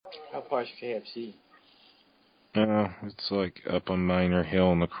How far is KFC? It's like up a minor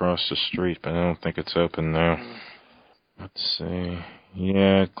hill and across the street, but I don't think it's open now. Let's see.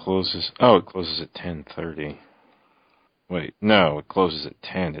 Yeah, it closes. Oh, it closes at 10:30. Wait, no, it closes at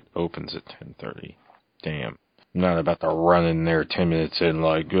 10. It opens at 10:30. Damn. I'm not about to run in there 10 minutes in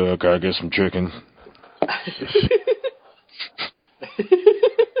like, gotta get some chicken.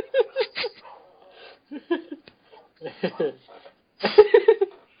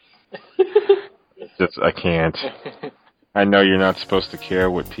 I can't. I know you're not supposed to care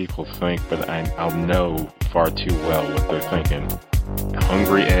what people think, but I'll know far too well what they're thinking. A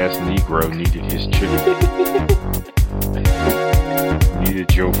hungry-ass Negro needed his chicken. Needed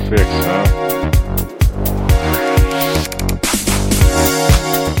Joe Fix, huh?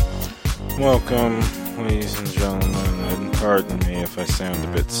 Welcome, ladies and gentlemen, and pardon me if I sound a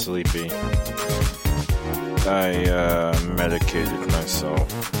bit sleepy. I medicated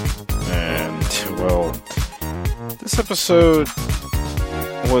myself, and, well, this episode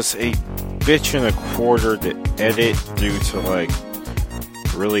was a bitch and a quarter to edit due to, like,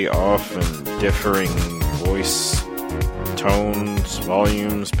 really off and differing voice tones,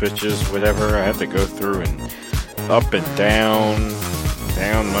 volumes, pitches, whatever. I had to go through and up and down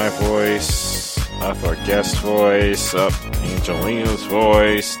my voice, up our guest voice, up Angelina's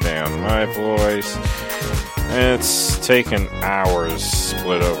voice, down my voice. And it's taken hours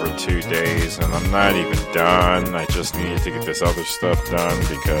split over 2 days, and I'm not even done. I just needed to get this other stuff done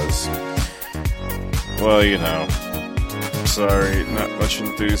because, well, you know, sorry, not much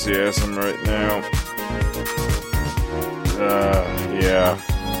enthusiasm right now. Yeah.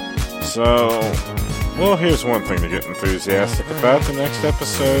 So, well, here's one thing to get enthusiastic about. The next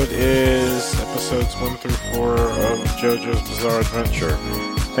episode is episodes 1 through 4 of JoJo's Bizarre Adventure.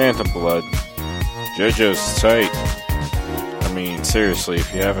 Phantom Blood. JoJo's tight. I mean, seriously,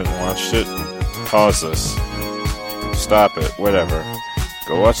 if you haven't watched it, pause this. Stop it, whatever.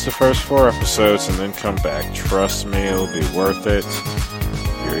 Go watch the first 4 episodes and then come back. Trust me, it'll be worth it.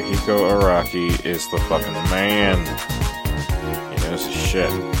 Yurihiko Araki is the fucking man. He knows his shit.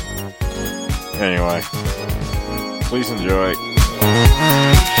 Anyway, please enjoy.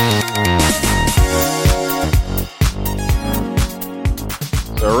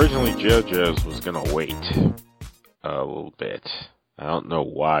 So originally JoJo's was gonna wait a little bit. I don't know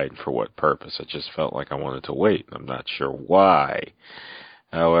why and for what purpose. I just felt like I wanted to wait. I'm not sure why.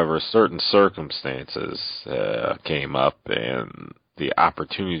 However, certain circumstances came up and the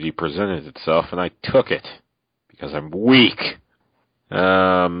opportunity presented itself and I took it because I'm weak.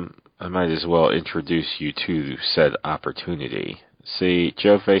 I might as well introduce you to said opportunity. See,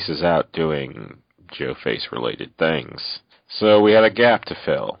 Joe Face is out doing Joe Face related things. So we had a gap to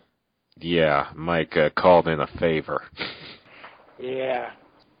fill. Yeah, Mike called in a favor. Yeah,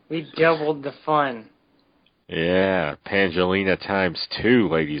 we doubled the fun. Yeah, Pangelina times 2,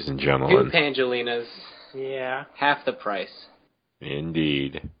 ladies and gentlemen. 2 Pangelinas. Yeah. Half the price.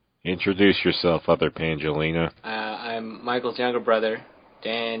 Indeed. Introduce yourself, other Pangelina. I'm Michael's younger brother,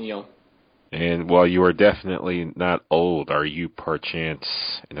 Daniel. And while you are definitely not old, are you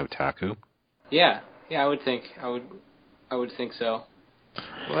perchance an otaku? Yeah, I would think so.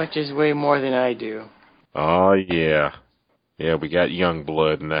 Watches way more than I do. Oh yeah. Yeah, we got young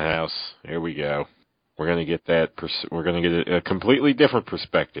blood in the house. Here we go. We're gonna get a completely different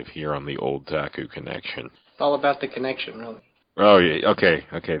perspective here on the Old Taku Connection. It's all about the connection, really. Oh yeah, okay,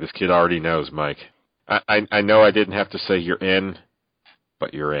 this kid already knows, Mike. I know I didn't have to say you're in,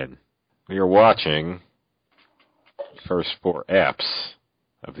 but you're in. We are watching the first 4 eps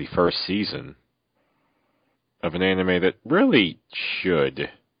of the first season of an anime that really should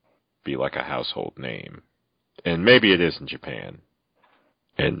be like a household name. And maybe it is in Japan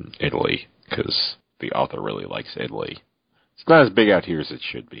and Italy, because the author really likes Italy. It's not as big out here as it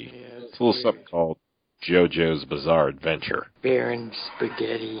should be. Yeah, it's a little something called JoJo's Bizarre Adventure. Baron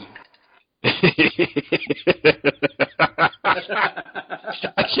Spaghetti. I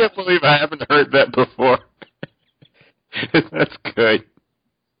can't believe I haven't heard that before. That's good.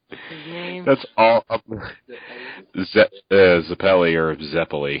 His name? That's all. Zeppeli or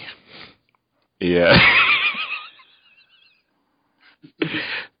Zeppeli. Yeah.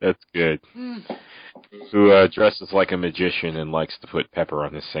 That's good. Who dresses like a magician and likes to put pepper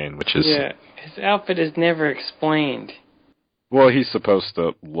on his sandwiches. Yeah, his outfit is never explained. Well, he's supposed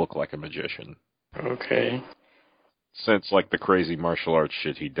to look like a magician. Okay. Since, like, the crazy martial arts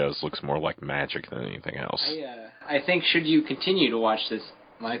shit he does looks more like magic than anything else. I think should you continue to watch this,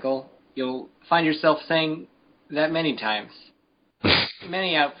 Michael, you'll find yourself saying that many times.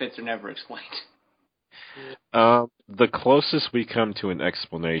 Many outfits are never explained. The closest we come to an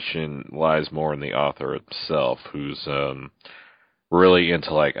explanation lies more in the author himself, who's really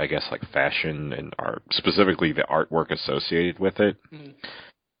into like fashion and art, specifically the artwork associated with it. Mm.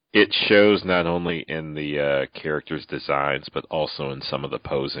 It shows not only in the characters' designs, but also in some of the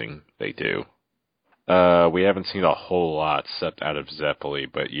posing they do. We haven't seen a whole lot except out of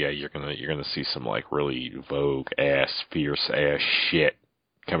Zeppeli, but yeah, you're gonna see some like really vogue ass, fierce ass shit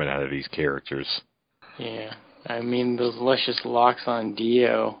coming out of these characters. Yeah. I mean, those luscious locks on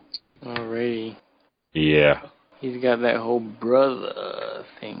Dio already. Yeah. He's got that whole brother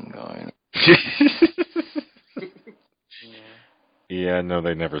thing going. Yeah, no,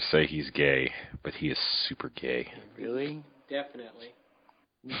 they never say he's gay, but he is super gay. Really? Definitely.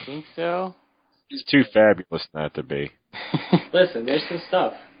 You think so? He's too fabulous not to be. Listen, there's some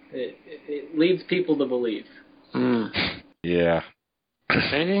stuff. It leads people to believe. Yeah.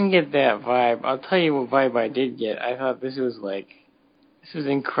 I didn't get that vibe. I'll tell you what vibe I did get. I thought this was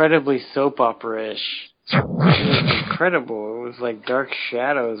incredibly soap opera-ish. It was incredible. It was like Dark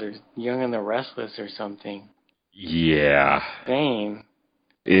Shadows or Young and the Restless or something. Yeah. Same.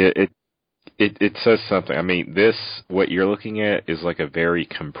 It says something. I mean, what you're looking at is like a very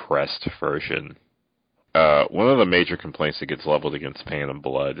compressed version. One of the major complaints that gets leveled against Phantom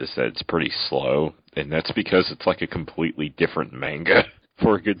Blood is that it's pretty slow, and that's because it's like a completely different manga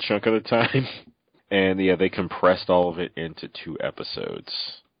for a good chunk of the time. And yeah, they compressed all of it into 2 episodes.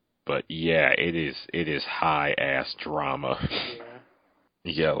 But yeah, it is high-ass drama. Yeah.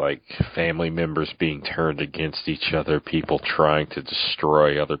 You got, like, family members being turned against each other, people trying to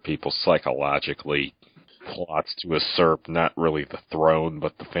destroy other people psychologically, plots to usurp not really the throne,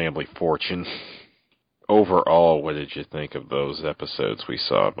 but the family fortune. Overall, what did you think of those episodes we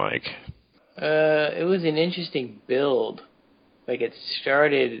saw, Mike? It was an interesting build. Like, it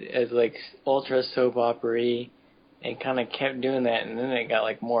started as, like, ultra soap opera-y and kind of kept doing that, and then it got,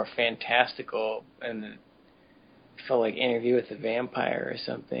 like, more fantastical, and it felt like Interview with the Vampire or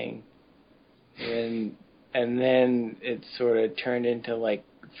something. And then it sort of turned into, like,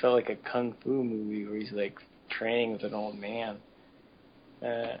 felt like a kung fu movie where he's, like, training with an old man.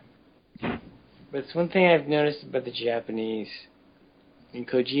 But it's one thing I've noticed about the Japanese, and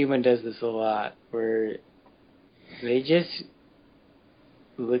Kojima does this a lot, where they just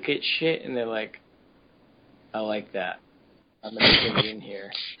look at shit and they're like, I like that. I'm going to put it in here.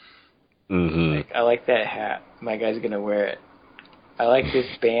 Mm-hmm. Like, I like that hat. My guy's going to wear it. I like this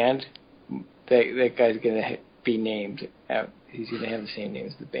band. That guy's going to be named. He's going to have the same name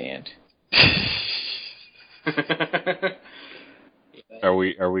as the band.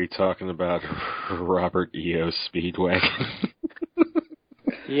 Are we talking about Robert E.O. Speedwagon?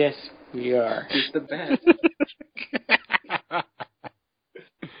 Yes, we are. He's the best.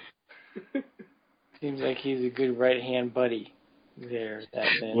 Seems like he's a good right-hand buddy there. That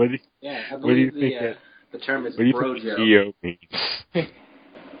man. What do you think the term is what do you brojo. think EO means?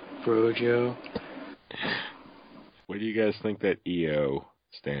 Brojo. What do you guys think that EO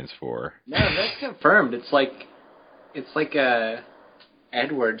stands for? No, that's confirmed. It's like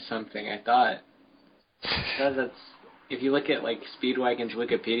Edward something, I thought. That's, if you look at like Speedwagon's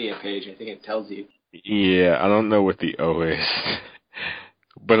Wikipedia page, I think it tells you. Yeah, I don't know what the O is,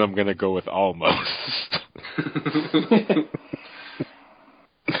 but I'm gonna go with almost.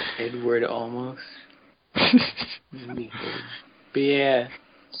 Edward almost. But yeah,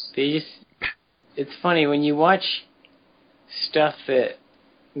 it's funny when you watch stuff that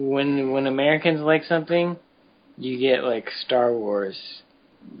when Americans like something, you get like Star Wars,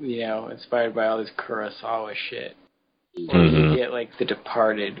 inspired by all this Kurosawa shit. Or you get like The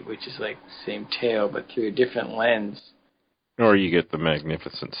Departed, which is like the same tale but through a different lens. Or you get The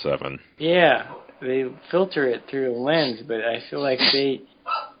Magnificent Seven. Yeah, they filter it through a lens, but I feel like they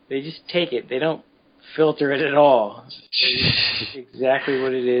just take it. They don't filter it at all. It's exactly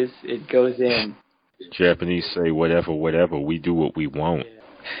what it is. It goes in. Japanese say whatever, we do what we want.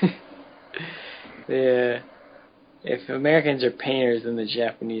 Yeah. If Americans are painters, then the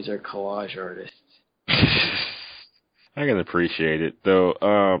Japanese are collage artists. I can appreciate it, though.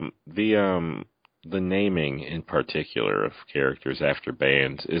 The naming in particular of characters after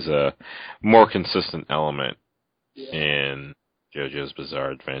bands is a more consistent element in JoJo's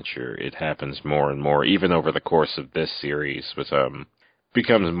Bizarre Adventure. It happens more and more, even over the course of this series, which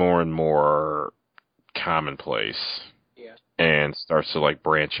becomes more and more commonplace. Yeah. And starts to like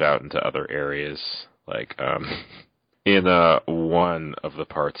branch out into other areas. Like in one of the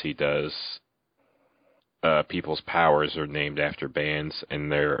parts he does, people's powers are named after bands,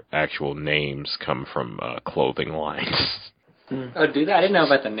 and their actual names come from clothing lines. Oh, do that? I didn't know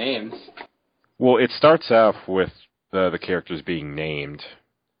about the names. Well, it starts off with the characters being named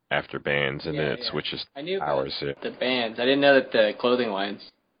after bands, and then it switches I knew hours. The bands. I didn't know that the clothing lines.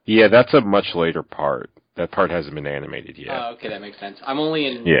 Yeah, that's a much later part. That part hasn't been animated yet. Oh, okay, that makes sense. I'm only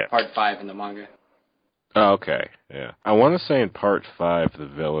in part 5 in the manga. Oh, okay, yeah. I want to say in part 5 the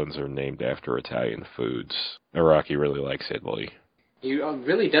villains are named after Italian foods. Araki really likes Italy. He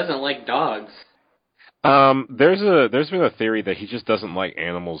really doesn't like dogs. There's been a theory that he just doesn't like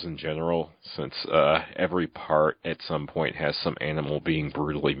animals in general, since every part at some point has some animal being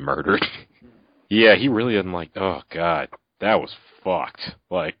brutally murdered. Yeah, he really doesn't like. Oh God, that was fucked.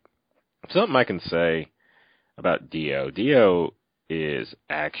 Like, something I can say about Dio. Dio is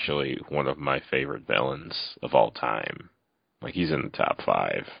actually one of my favorite villains of all time. Like, he's in the top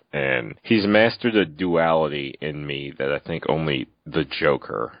 5. And he's mastered a duality in me that I think only the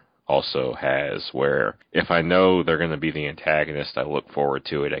Joker also has, where if I know they're going to be the antagonist, I look forward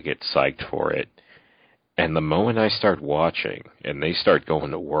to it, I get psyched for it. And the moment I start watching and they start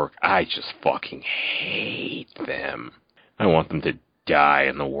going to work, I just fucking hate them. I want them to die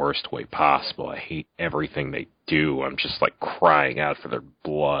in the worst way possible. I hate everything they do. I'm just like crying out for their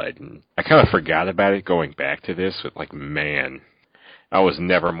blood. And I kind of forgot about it going back to this, but like, man, I was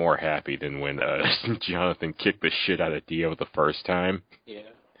never more happy than when Jonathan kicked the shit out of Dio the first time. Yeah.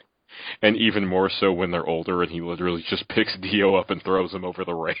 And even more so when they're older and he literally just picks Dio up and throws him over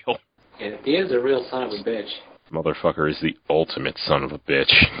the rail. Yeah, Dio's a real son of a bitch. Motherfucker is the ultimate son of a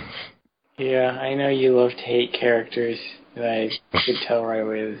bitch. Yeah, I know you love to hate characters, and I could tell right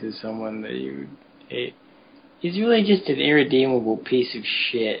away this is someone that you hate. He's really just an irredeemable piece of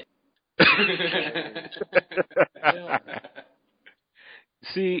shit.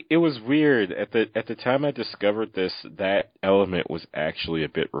 See, it was weird. At the time I discovered this, that element was actually a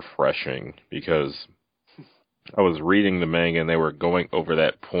bit refreshing, because I was reading the manga and they were going over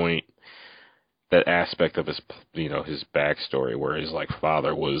that point, that aspect of his, his backstory, where his like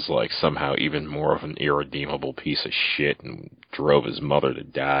father was like somehow even more of an irredeemable piece of shit and drove his mother to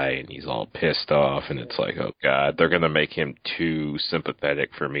die, and he's all pissed off, and it's like, oh God, they're gonna make him too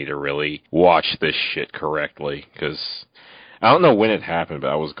sympathetic for me to really watch this shit correctly, because I don't know when it happened,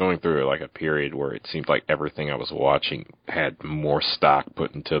 but I was going through like a period where it seemed like everything I was watching had more stock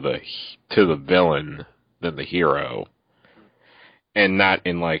put into the villain than the hero. And not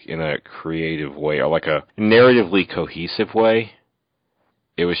in a creative way or like a narratively cohesive way.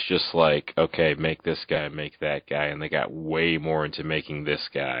 It was just like, okay, make this guy, make that guy, and they got way more into making this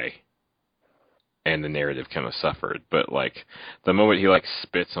guy. And the narrative kind of suffered. But like, the moment he like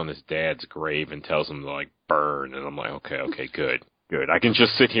spits on his dad's grave and tells him to like burn, and I'm like, okay, good. I can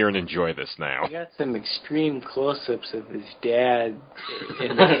just sit here and enjoy this now. I got some extreme close-ups of his dad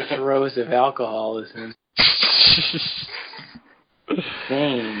in the throes of alcoholism.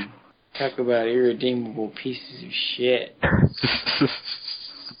 Insane. Talk about irredeemable pieces of shit.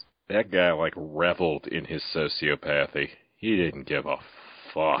 That guy, like, reveled in his sociopathy. He didn't give a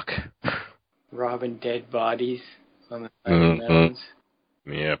fuck. Robbing dead bodies on the side of the mountains.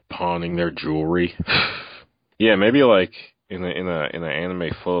 Yeah, pawning their jewelry. Yeah, maybe, like, in an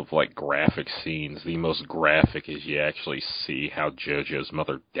anime full of, like, graphic scenes, the most graphic is you actually see how JoJo's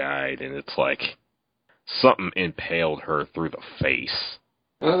mother died, and it's like something impaled her through the face.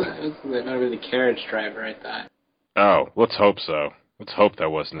 Well, it was not really carriage driver, I thought. Oh, let's hope so. Let's hope that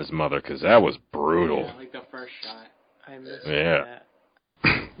wasn't his mother, because that was brutal. Yeah, like the first shot. I missed that.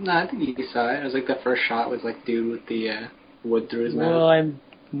 No, I think you saw it. It was like the first shot was like dude with the wood through his mouth. Well, I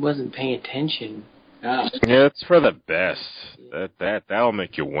wasn't paying attention. Oh. Yeah, it's for the best. That'll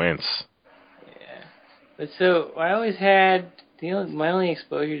make you wince. Yeah. But so, I always had, my only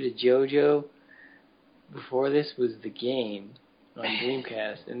exposure to JoJo before this was the game on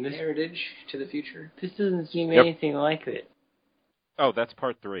Dreamcast. And this Heritage to the Future. This doesn't seem anything like it. Oh, that's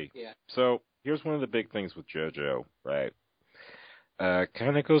part 3. Yeah. So, here's one of the big things with JoJo, right?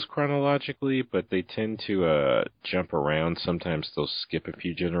 Kind of goes chronologically, but they tend to jump around. Sometimes they'll skip a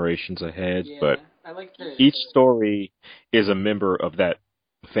few generations ahead, but I like each story is a member of that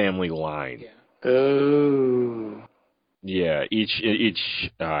family line. Yeah. Oh. Yeah, each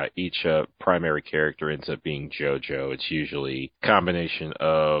primary character ends up being JoJo. It's usually a combination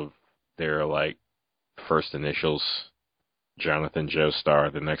of their like first initials, Jonathan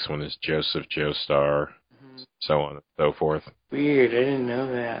Joestar. The next one is Joseph Joestar, so on and so forth. Weird, I didn't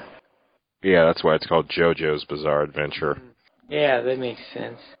know that. Yeah, that's why it's called JoJo's Bizarre Adventure. Yeah, that makes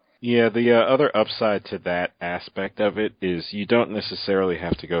sense. Yeah, the other upside to that aspect of it is you don't necessarily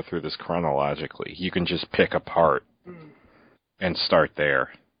have to go through this chronologically. You can just pick a part and start there.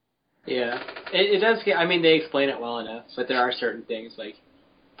 Yeah. It does get, I mean, they explain it well enough, but there are certain things, like,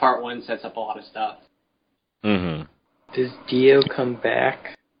 part 1 sets up a lot of stuff. Mm-hmm. Does Dio come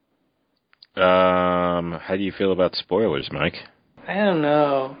back? How do you feel about spoilers, Mike? I don't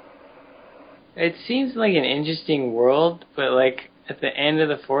know. It seems like an interesting world, but like at the end of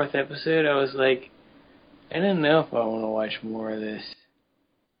the 4th episode, I was like, I don't know if I want to watch more of this.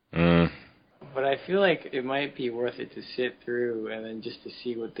 But I feel like it might be worth it to sit through and then just to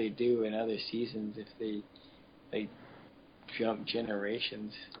see what they do in other seasons if they jump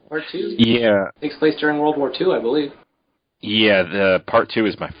generations. Part 2 Yeah. takes place during World War II, I believe. Yeah, the part 2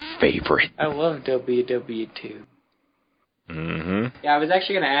 is my favorite. I love WW2. Mm-hmm. Yeah, I was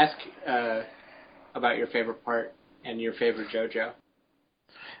actually going to ask about your favorite part and your favorite JoJo.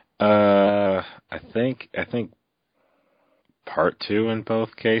 I think part 2 in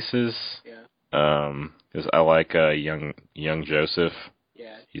both cases. Yeah. Because I like young Joseph.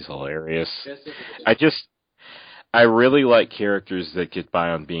 Yeah. He's hilarious. Joseph I really like characters that get by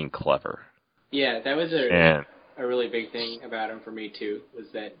on being clever. Yeah, that was a really big thing about him for me too, was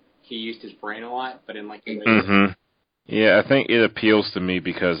that he used his brain a lot, but in like a way. Mm-hmm. Yeah, I think it appeals to me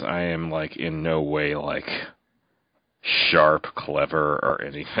because I am like in no way like sharp, clever, or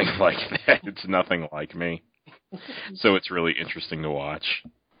anything like that. It's nothing like me. So it's really interesting to watch.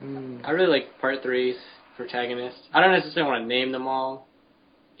 I really like part 3's protagonist. I don't necessarily want to name them all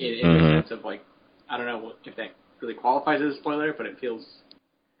in the sense of like, I don't know if that really qualifies as a spoiler, but it feels...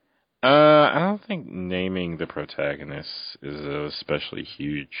 I don't think naming the protagonist is a especially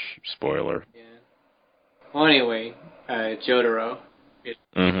huge spoiler. Yeah. Well, anyway, Jotaro.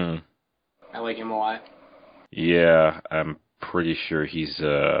 Mm-hmm. I like him a lot. Yeah, I'm pretty sure he's,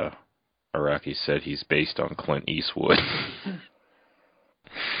 Araki said he's based on Clint Eastwood.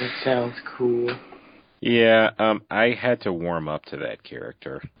 That sounds cool. Yeah, I had to warm up to that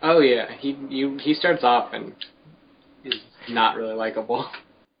character. Oh yeah, he starts off and is not really likable.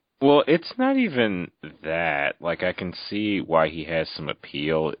 Well, it's not even that. Like, I can see why he has some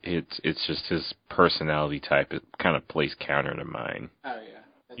appeal. It's just his personality type. It kind of plays counter to mine. Oh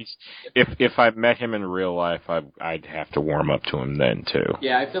yeah. If I met him in real life, I'd have to warm up to him then too.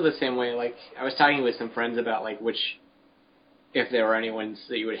 Yeah, I feel the same way. Like, I was talking with some friends about like if there were anyone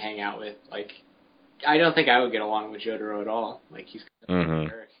that you would hang out with. Like, I don't think I would get along with Jotaro at all. Like, he's kind of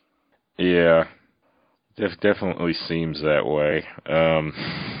generic. Yeah, definitely seems that way.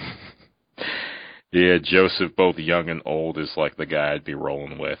 Yeah, Joseph, both young and old, is like the guy I'd be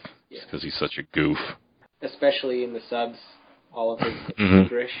rolling with because he's such a goof. Especially in the subs, all of his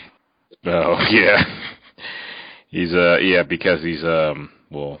English. Oh yeah, he's because he's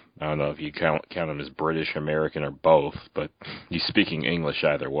well, I don't know if you count him as British, American, or both, but he's speaking English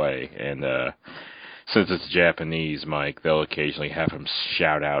either way. And since it's Japanese, Mike, they'll occasionally have him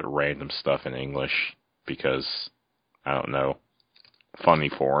shout out random stuff in English because, I don't know, funny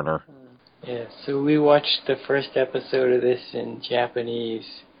foreigner. Yeah, so we watched the first episode of this in Japanese.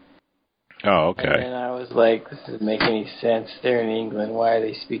 Oh, okay. And then I was like, this doesn't make any sense. They're in England. Why are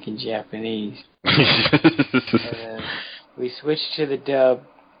they speaking Japanese? And then we switched to the dub,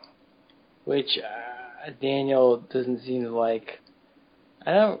 which Daniel doesn't seem to like.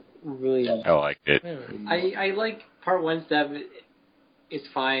 I don't really... I liked it. I like part 1's dub. It's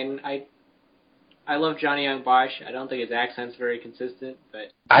fine. I love Johnny Young Bosch. I don't think his accent's very consistent,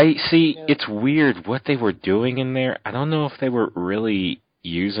 but... I see, it's weird what they were doing in there. I don't know if they were really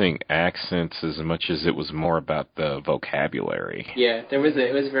using accents as much as it was more about the vocabulary. Yeah, it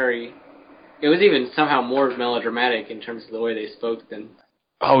was even somehow more melodramatic in terms of the way they spoke than...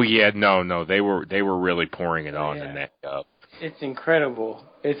 Oh yeah, no, they were really pouring it on in that dub. It's incredible.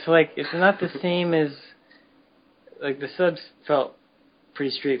 It's like, it's not the same as... Like, the subs felt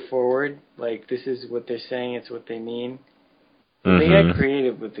pretty straightforward. Like, this is what they're saying, it's what they mean. But they got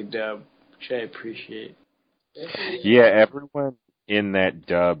creative with the dub, which I appreciate. Yeah, everyone in that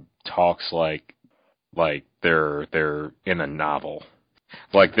dub talks like they're in a novel.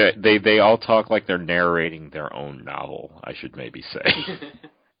 Like they all talk like they're narrating their own novel, I should maybe say.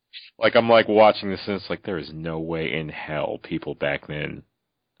 Like, I'm like watching this and it's like, there is no way in hell people back then,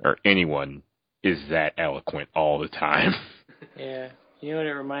 or anyone, is that eloquent all the time. Yeah. You know what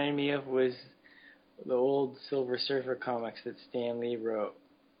it reminded me of was the old Silver Surfer comics that Stan Lee wrote.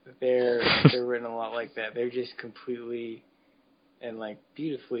 They're written a lot like that. They're just completely and like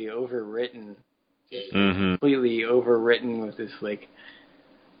beautifully overwritten. Completely overwritten with this like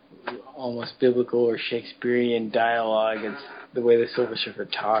almost biblical or Shakespearean dialogue. It's the way the Silver Surfer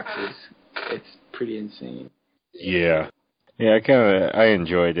talks it's pretty insane. Yeah. Yeah, I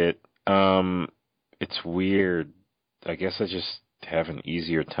enjoyed it. It's weird. I guess I just have an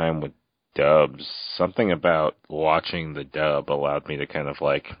easier time with dubs. Something about watching the dub allowed me to kind of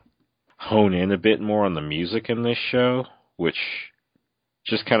like hone in a bit more on the music in this show, which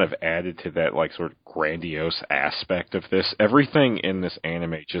just kind of added to that like sort of grandiose aspect of this. Everything in this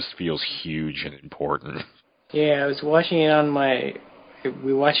anime just feels huge and important. Yeah, I was watching it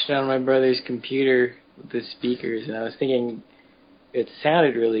we watched it on my brother's computer with the speakers, and I was thinking it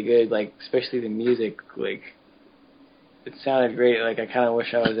sounded really good, like, especially the music, like, it sounded great. Like, I kind of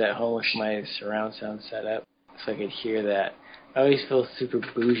wish I was at home with my surround sound set up so I could hear that. I always feel super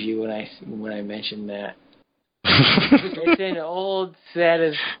bougie when I mention that. It's an old set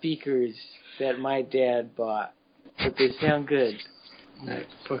of speakers that my dad bought, but they sound good. Like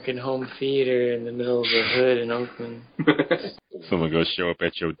fucking home theater in the middle of the hood in Oakland. Someone gonna show up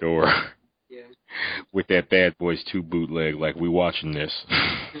at your door. Yeah. With that Bad Boys 2 bootleg, like, we watching this.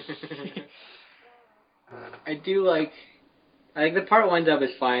 I think the part 1 dub is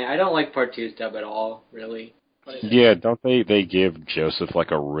fine. I don't like part 2's dub at all, really. Yeah, don't they give Joseph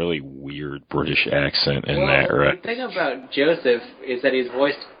like a really weird British accent in that, right? The thing about Joseph is that he's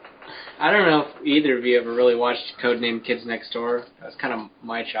voiced... I don't know if either of you ever really watched Codename Kids Next Door. That was kind of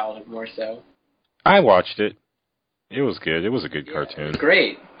my childhood more so. I watched it. It was good. It was a good cartoon. It's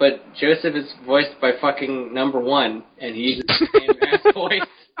great, but Joseph is voiced by fucking number 1, and he uses the same ass voice.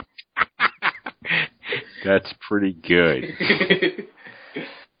 That's pretty good.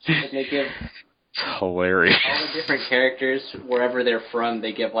 And they give... It's hilarious. All the different characters, wherever they're from,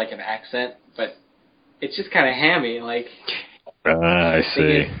 they give, like, an accent, but it's just kind of hammy, like... I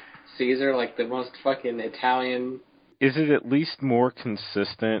see. Caesar, like, the most fucking Italian... Is it at least more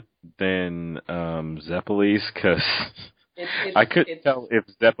consistent than Zeppeli's? Because I couldn't tell if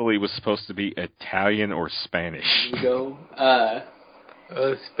Zeppeli was supposed to be Italian or Spanish.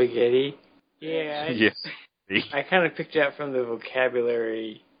 Spaghetti? Yeah. Yes. I kind of picked out from the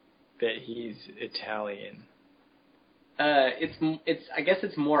vocabulary that he's Italian. I guess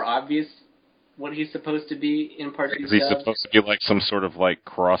it's more obvious what he's supposed to be in part 2. Is he supposed to be like some sort of like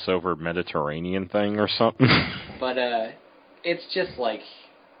crossover Mediterranean thing or something? But it's just like,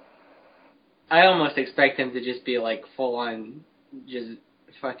 I almost expect him to just be like full on just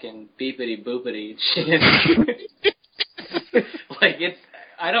fucking beepity boopity shit. Like,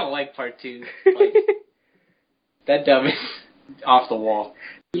 I don't like part 2. Like, that dub is off the wall.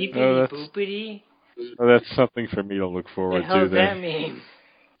 Beepity boopity? Oh, that's something for me to look forward to. What the hell does then. that mean?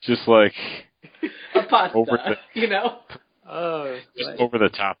 Just like a pasta, you know? Oh. Just over the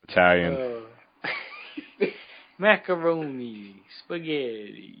top Italian. Oh. Macaroni,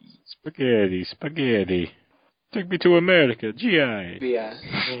 spaghetti. Spaghetti. Take me to America, GI. Yeah.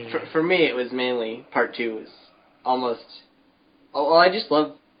 For me, it was mainly part 2 was almost... Oh, I just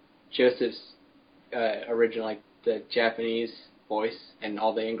love Joseph's original, like, the Japanese voice and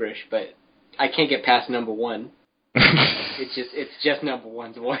all the English, but I can't get past number 1. It's just number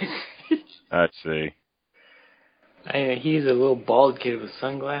 1's voice. I see. I know, he's a little bald kid with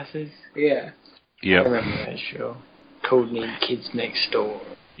sunglasses. Yeah. Yep. I remember that show. Codename Kids Next Door.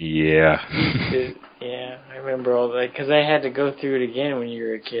 Yeah. Yeah, I remember all that, because I had to go through it again when you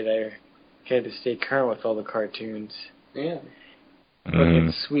were a kid. I had to stay current with all the cartoons. Yeah.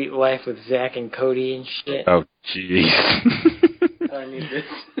 Fucking Sweet Life with Zack and Cody and shit. Oh, jeez. I need this.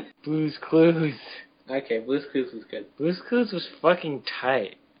 Blue's Clues. Okay, Blue's Clues was good. Blue's Clues was fucking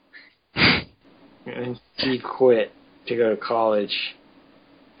tight. And he quit to go to college.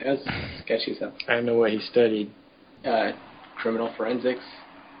 That was sketchy stuff. I don't know what he studied. Criminal forensics.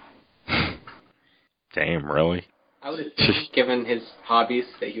 Damn, really? I would have given his hobbies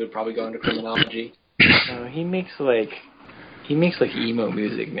that he would probably go into criminology. He makes like emo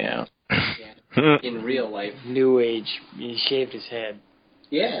music now. Yeah. In real life. New age. He shaved his head.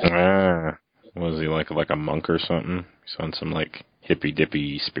 Yeah. Was he like a monk or something? He's on some like hippy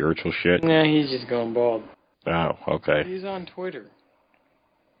dippy spiritual shit? No, he's just going bald. Oh, okay. He's on Twitter.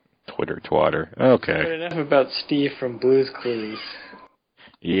 Twatter. Okay. But enough about Steve from Blue's Clues.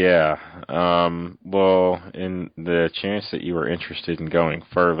 Yeah. Well, in the chance that you were interested in going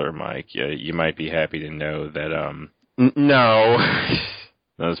further, Mike, you might be happy to know that, no.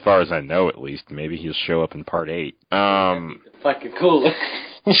 As far as I know, at least. Maybe he'll show up in part 8. Fucking cool.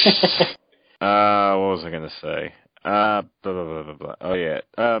 What was I going to say? Blah, blah, blah, blah. Oh, yeah.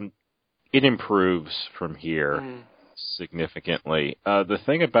 It improves from here significantly. The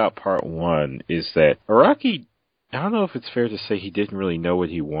thing about part 1 is that Araki, I don't know if it's fair to say he didn't really know what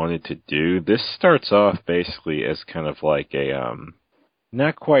he wanted to do. This starts off basically as kind of like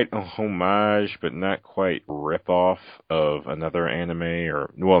not quite a homage, but not quite rip-off of another anime,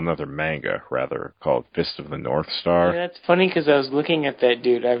 another manga, rather, called Fist of the North Star. Yeah, that's funny because I was looking at that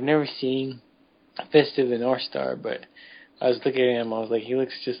dude. I've never seen Fist of the North Star, but I was looking at him. I was like, he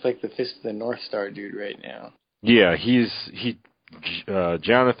looks just like the Fist of the North Star dude right now. Yeah,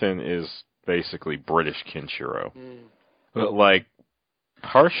 Jonathan is basically British Kenshiro. But, like,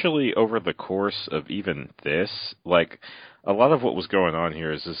 partially over the course of even this, like, a lot of what was going on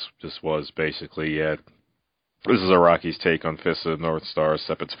here is this was basically, this is Araki's take on Fist of the North Star,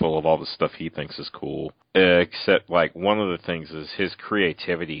 except it's full of all the stuff he thinks is cool. Except, like, one of the things is his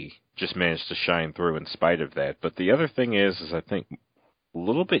creativity just managed to shine through in spite of that. But the other thing is I think a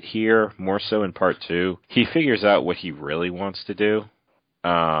little bit here, more so in part 2, he figures out what he really wants to do.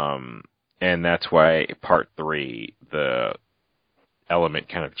 And that's why part 3, the element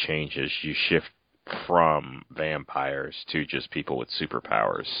kind of changes. You shift from vampires to just people with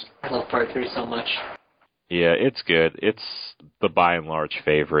superpowers. I love part 3 so much. Yeah, it's good. It's the by and large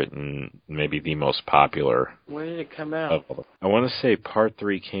favorite and maybe the most popular. When did it come out? I want to say part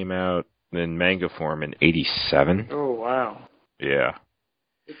 3 came out in manga form in 87. Oh, wow. Yeah.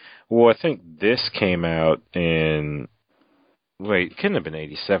 Well, I think this came out in... Wait, it couldn't have been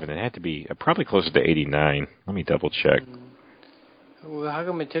 87. It had to be probably closer to 89. Let me double check. Well, how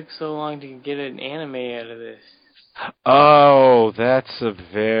come it took so long to get an anime out of this? Oh, that's a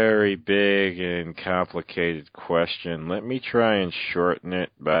very big and complicated question. Let me try and shorten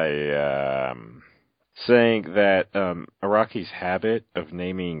it by saying that Araki's habit of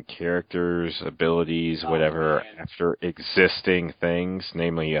naming characters, abilities, whatever, after existing things,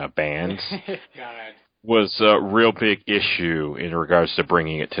 namely bands, God. was a real big issue in regards to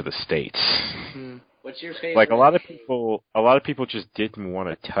bringing it to the States. What's your favorite? Like a lot of people just didn't want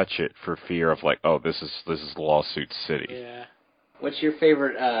to touch it for fear of like, oh, this is lawsuit city. Yeah. What's your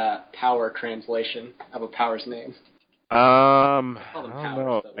favorite power translation of a power's name? I don't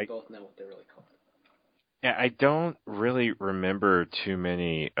know. We both know what they're really called. Yeah, I don't really remember too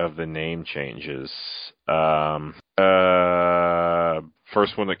many of the name changes.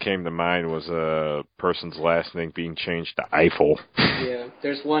 First one that came to mind was a person's last name being changed to Eiffel. Yeah,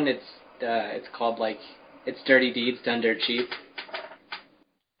 there's one. It's called like it's Dirty Deeds Done Dirt Cheap.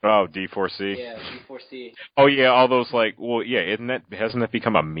 Oh, D4C. Yeah, D4C. Oh yeah, all those like hasn't that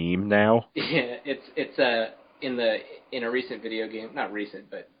become a meme now? Yeah, it's in a recent video game, not recent,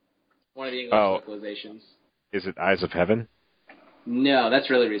 but one of the English localizations. Is it Eyes of Heaven? No, that's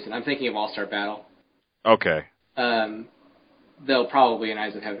really recent. I'm thinking of All-Star Battle. Okay. Though probably in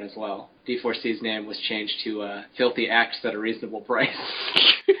Eyes of Heaven as well. D4C's name was changed to Filthy Acts at a Reasonable Price.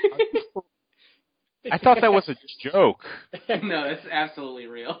 I thought that was a joke. No, that's absolutely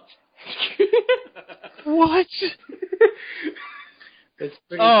real. What? That's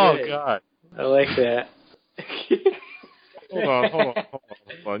pretty good. Oh, God. I like that. Hold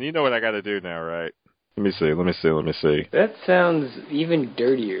on. You know what I got to do now, right? Let me see. That sounds even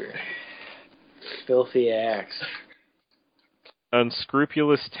dirtier. Filthy acts.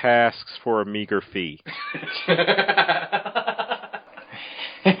 Unscrupulous tasks for a meager fee.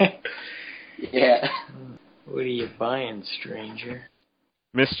 Yeah. What are you buying, stranger?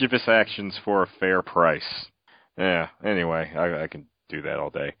 Mischievous actions for a fair price. Yeah, anyway, I can do that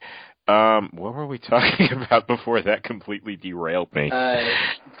all day. What were we talking about before that completely derailed me?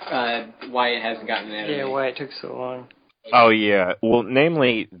 Why it hasn't gotten an anime. Yeah, why it took so long. Oh, yeah. Well,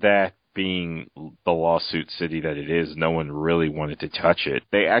 namely that being the lawsuit city that it is, no one really wanted to touch it.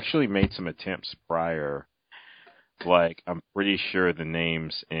 They actually made some attempts prior. Like, I'm pretty sure the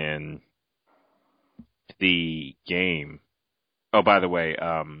names in the game... Oh, by the way,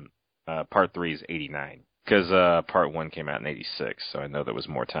 Part 3 is 89. Because Part 1 came out in 86, so I know there was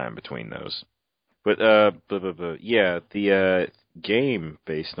more time between those. But, yeah, the game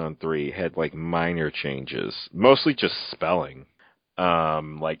based on 3 had, like, minor changes. Mostly just spelling.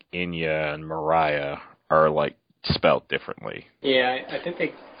 Like Inya and Mariah are, like, spelled differently. Yeah, I think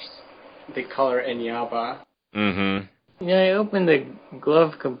they call her Enyaba. Mm-hmm. You know, I opened the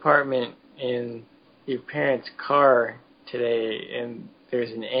glove compartment in your parents' car today, and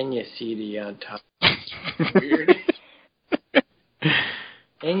there's an Enya CD on top. Weird.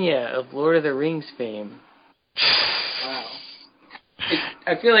 Enya of Lord of the Rings fame. Wow.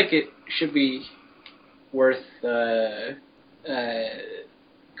 I feel like it should be worth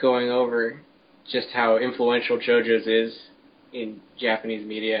going over just how influential JoJo's is in Japanese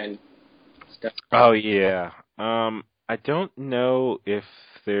media and stuff. Oh, yeah. I don't know if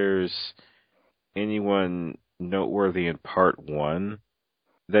there's anyone noteworthy in Part 1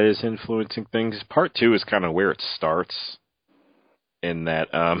 that is influencing things. Part 2 is kind of where it starts. in that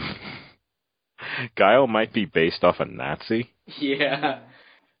Guile might be based off a Nazi. Yeah.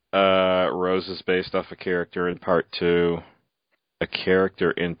 Rose is based off a character in part 2. A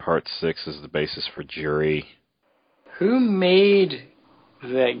character in part 6 is the basis for Jury. Who made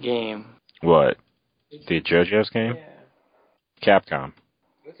that game? What? The JoJo's game? Yeah. Capcom.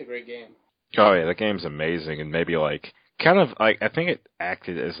 That's a great game. Oh yeah, that game's amazing, and maybe like kind of like I think it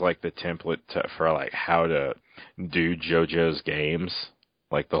acted as like the template for like how to do JoJo's games,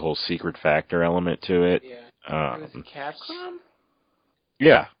 like the whole secret factor element to it. Yeah. It was Capcom?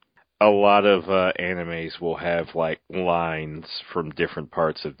 Yeah. A lot of animes will have like lines from different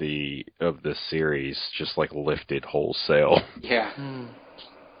parts of the series just like lifted wholesale. Yeah. Hmm.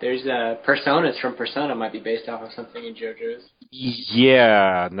 There's Personas from Persona might be based off of something in JoJo's.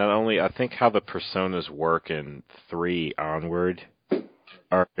 Yeah, not only I think how the personas work in 3 onward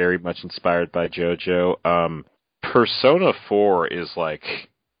are very much inspired by JoJo. Persona 4 is like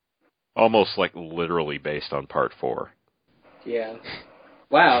almost like literally based on part 4. Yeah.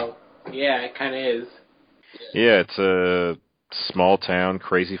 Wow. Yeah, it kind of is. Yeah, it's a small town,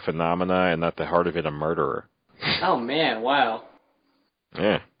 crazy phenomena, and at the heart of it, a murderer. Oh man! Wow.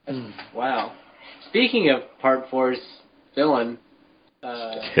 Yeah. Wow. Speaking of Part 4's villain,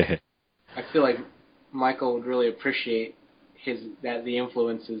 I feel like Michael would really appreciate the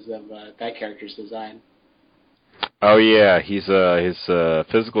influences of that character's design. Oh yeah, his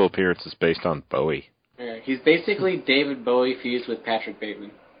physical appearance is based on Bowie. Yeah, he's basically David Bowie fused with Patrick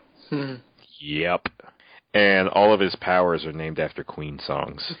Bateman. Yep. And all of his powers are named after Queen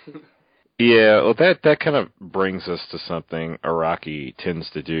songs. Yeah, well, that kind of brings us to something Araki tends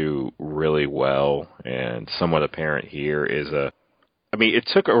to do really well, and somewhat apparent here is I mean, it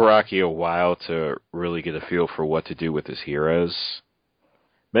took Araki a while to really get a feel for what to do with his heroes.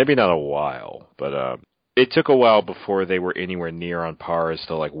 Maybe not a while, but it took a while before they were anywhere near on par as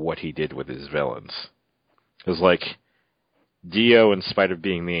to like what he did with his villains. Because like Dio, in spite of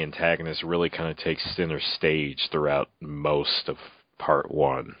being the antagonist, really kind of takes center stage throughout most of part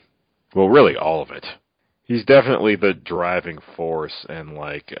 1. Well, really all of it. He's definitely the driving force and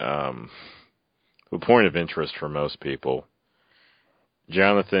like the point of interest for most people.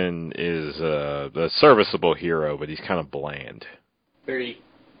 Jonathan is the serviceable hero, but he's kind of bland. Very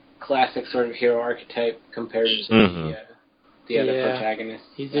classic sort of hero archetype compared to the other protagonists.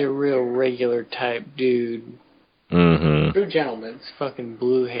 He's a real regular type dude. Mm-hmm. True gentleman. His fucking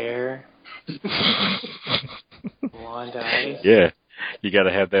blue hair. Blonde eyes. Yeah, you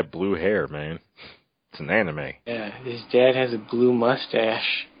gotta have that blue hair, man. It's an anime. Yeah, his dad has a blue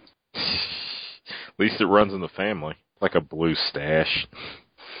mustache. At least it runs in the family. Like a blue stash.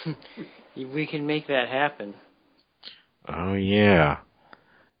 We can make that happen. Oh, yeah.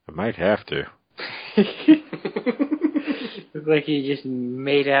 I might have to. Looks like he just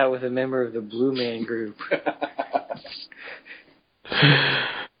made out with a member of the Blue Man Group.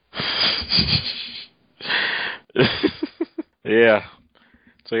 Yeah.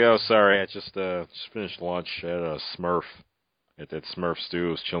 So, oh, sorry, I just finished lunch at Smurf. At that Smurf stew,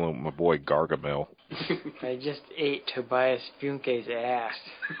 I was chilling with my boy Gargamel. I just ate Tobias Funke's ass.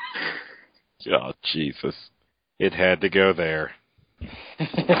 Oh, Jesus. It had to go there.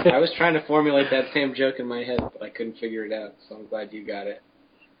 I was trying to formulate that same joke in my head, but I couldn't figure it out, so I'm glad you got it.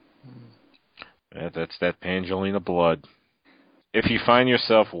 That's that Pangelina blood. If you find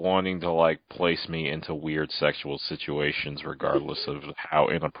yourself wanting to, like, place me into weird sexual situations, regardless of how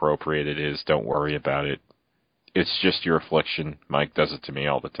inappropriate it is, don't worry about it. It's just your affliction. Mike does it to me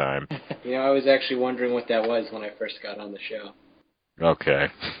all the time. You know, I was actually wondering what that was when I first got on the show. Okay.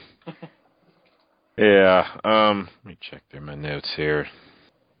 Yeah, let me check through my notes here.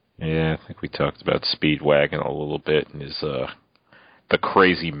 Yeah, I think we talked about Speedwagon a little bit and his, the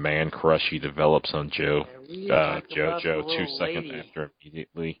crazy man crush he develops on Jojo 2 seconds after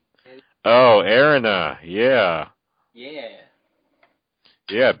immediately. Oh, Erina, yeah. Yeah.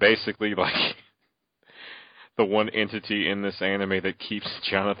 Yeah, basically, like, the one entity in this anime that keeps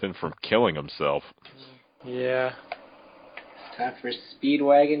Jonathan from killing himself. Yeah. It's time for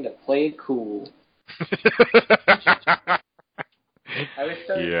Speedwagon to play it cool. I was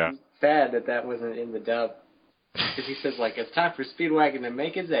so sad that wasn't in the dub. Because he says, like, it's time for Speedwagon to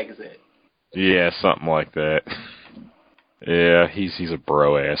make his exit. Yeah, something like that. Yeah, he's a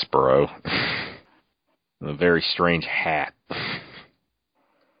bro-ass bro. A very strange hat. Like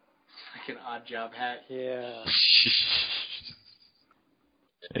an odd job hat. Yeah.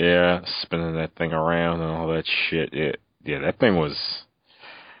 Yeah, spinning that thing around and all that shit. Yeah, that thing was...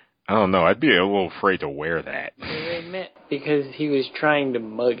 I don't know, I'd be a little afraid to wear that. They admit because he was trying to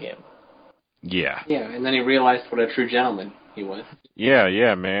mug him. Yeah. Yeah, and then he realized what a true gentleman he was.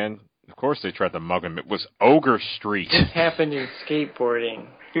 Yeah, man. Of course they tried to mug him. It was Ogre Street. This happened in skateboarding.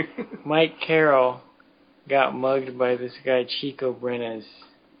 Mike Carroll got mugged by this guy Chico Brenes,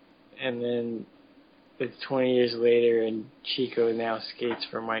 and then it's 20 years later, and Chico now skates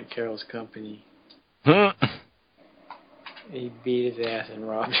for Mike Carroll's company. He beat his ass and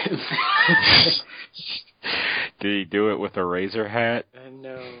robbed him. Did he do it with a razor hat?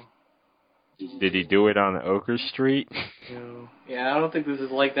 No. Did he do it on Ogre Street? No. Yeah, I don't think this is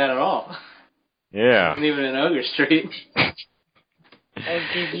like that at all. Yeah. Not even in Ogre Street. I'll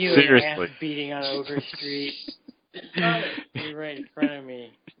give you Seriously. an ass beating on Ogre Street. You're right in front of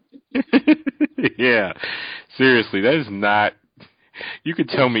me. Yeah. Seriously, that is not... You could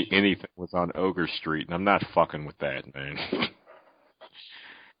tell me anything was on Ogre Street, and I'm not fucking with that, man.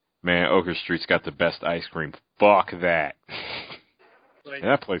 Man, Ogre Street's got the best ice cream. Fuck that. Like,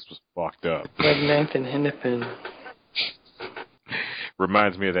 That place was fucked up. like 9th and Hennepin.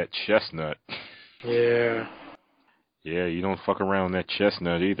 Reminds me of that chestnut. Yeah. Yeah, you don't fuck around with that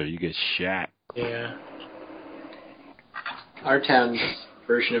chestnut either. You get shot. Yeah. Our town's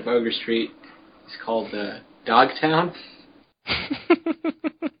version of Ogre Street is called Dogtown.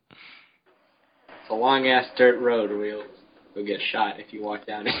 It's a long-ass dirt road where you'll get shot if you walk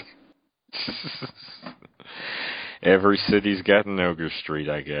down it. Every city's got an Ogre Street,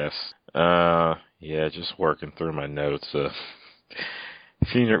 I guess. Yeah, just working through my notes. A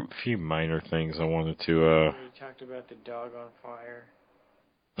few minor things I wanted to, We talked about the dog on fire.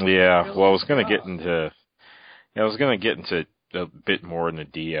 Yeah, well, I was gonna get into a bit more in the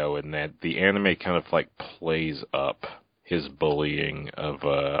Dio, in that the anime kind of like plays up his bullying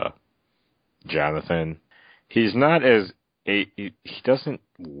of Jonathan. He's not as he doesn't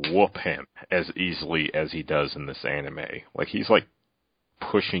whoop him as easily as he does in this anime. Like, he's like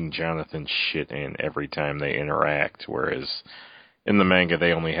pushing Jonathan's shit in every time they interact, whereas in the manga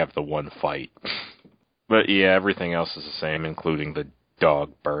they only have the one fight. But yeah, everything else is the same, including the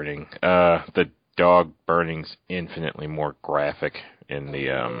dog burning. The dog burning's infinitely more graphic in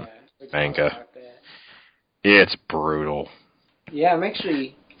the manga. It's brutal. Yeah, I'm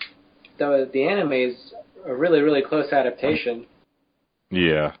actually... The anime is a really, really close adaptation.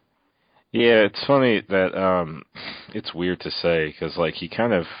 Yeah. Yeah, it's funny that, it's weird to say, because, like,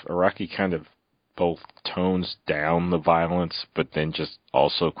 Araki kind of both tones down the violence, but then just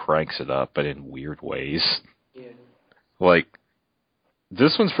also cranks it up, but in weird ways. Yeah. Like,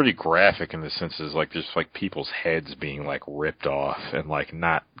 this one's pretty graphic in the sense is, like, just, like, people's heads being, like, ripped off, and, like,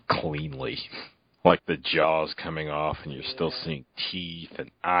 not cleanly. Like, the jaws coming off, and you're still seeing teeth and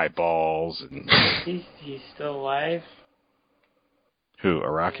eyeballs, and... He's still alive? Who,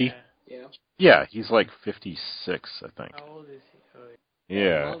 Araki? Yeah. Yeah, he's like 56, I think. How old is he? Oh,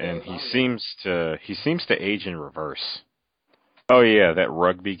 Yeah, and he seems to age in reverse. Oh yeah, that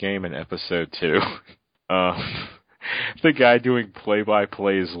rugby game in episode 2. The guy doing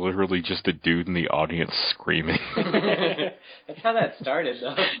play-by-play is literally just a dude in the audience screaming. That's how that started,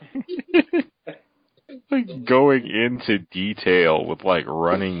 though. Like, going into detail with, like,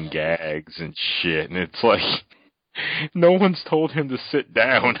 running gags and shit, and it's like, no one's told him to sit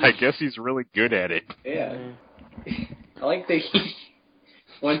down. I guess he's really good at it. Yeah. I like that he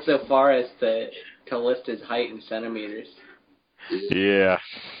went so far as to list his height in centimeters. Yeah.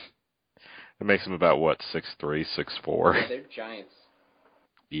 That makes him about, what, 6'3", 6'4"? Yeah, they're giants.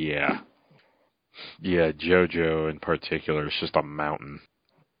 Yeah. Yeah, JoJo in particular is just a mountain.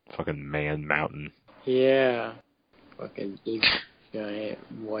 Fucking man mountain. Yeah. Fucking big, giant,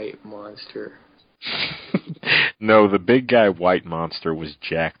 white monster. No, the big guy white monster was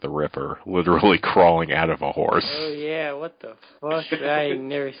Jack the Ripper, literally crawling out of a horse. Oh yeah, what the fuck? I ain't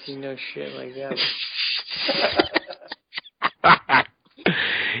never seen no shit like that.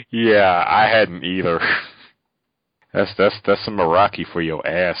 Yeah, I hadn't either. That's some Araki for your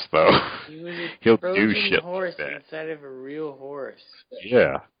ass, though. He was a He'll Trojan do shit horse like that. inside of a real horse.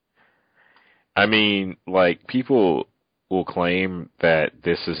 Yeah. I mean, like, people will claim that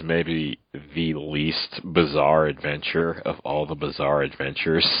this is maybe the least bizarre adventure of all the bizarre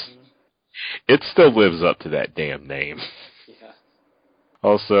adventures. Mm-hmm. It still lives up to that damn name. Yeah.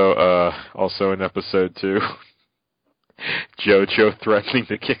 Also in episode 2, JoJo threatening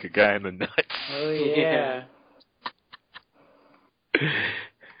to kick a guy in the nuts. Oh yeah.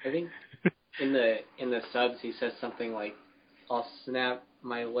 I think in the subs he says something like, "I'll snap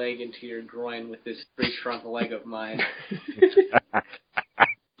my leg into your groin with this tree trunk leg of mine."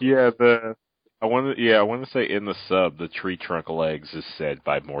 I want to say in the sub, the tree trunk legs is said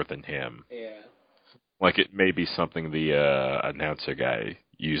by more than him. Yeah. Like, it may be something the announcer guy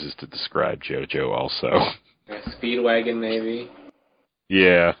uses to describe JoJo also. A Speedwagon, maybe.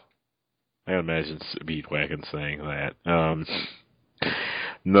 Yeah. I imagine Speedwagon saying that.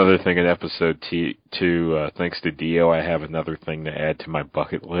 Another thing in episode 2, thanks to Dio, I have another thing to add to my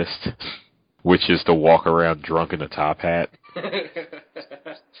bucket list, which is to walk around drunk in a top hat.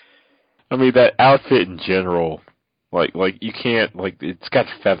 I mean, that outfit in general, like you can't, it's got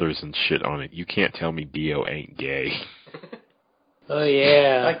feathers and shit on it. You can't tell me Dio ain't gay. Oh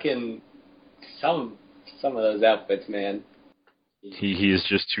yeah. Fucking some of those outfits, man. He is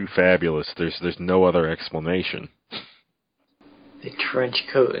just too fabulous. There's no other explanation. The trench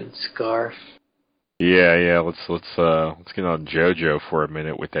coat and scarf. Yeah. Let's get on JoJo for a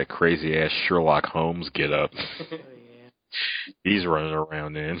minute with that crazy ass Sherlock Holmes get up. Oh yeah. He's running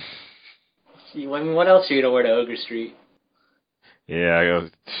around in. I mean, what else are you gonna wear to Ogre Street? Yeah,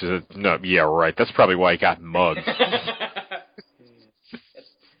 yeah, right. That's probably why he got mugged.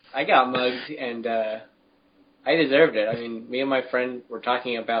 I got mugged, and I deserved it. I mean, me and my friend were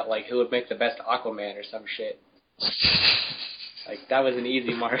talking about like who would make the best Aquaman or some shit. Like that was an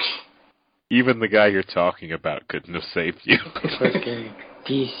easy mark. Even the guy you're talking about couldn't have saved you. Fucking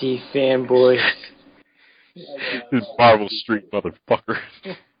DC fanboys. This Marvel Street motherfucker.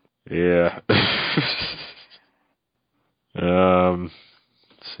 Yeah. Let's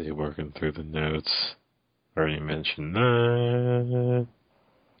see, working through the notes. Already mentioned that.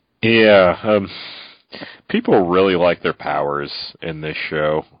 Yeah, people really like their powers in this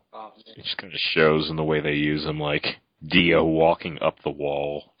show. Oh, It just kind of shows in the way they use them, like Dio walking up the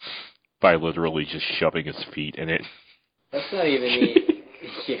wall by literally just shoving his feet in it. that's not even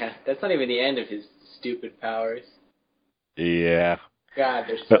that's not even the end of his stupid powers. Yeah. God,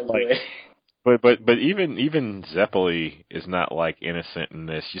 they're so But good. But even Zeppeli is not like innocent in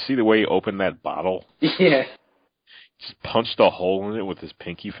this. You see the way he opened that bottle? Yeah. Just punched a hole in it with his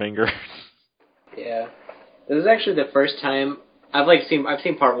pinky finger. Yeah. This is actually the first time I've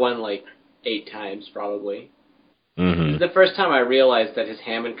seen part 1 like 8 times probably. Mm-hmm. This is the first time I realized that his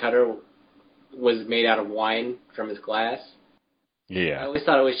Hammond cutter was made out of wine from his glass. I Yeah. always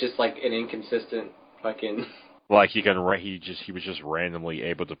thought it was just like an inconsistent fucking. Like he was just randomly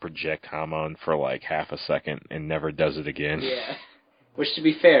able to project Hamon for like half a second and never does it again. Yeah. Which, to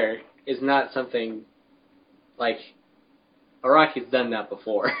be fair, is not something like Araki's done that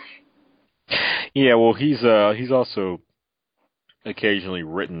before. Yeah, well, he's also occasionally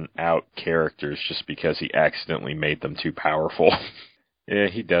written out characters just because he accidentally made them too powerful. Yeah,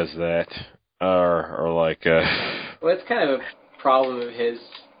 he does that. Or like, Well, it's kind of a problem of his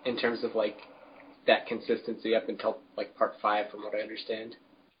in terms of like that consistency up until like part 5, from what I understand.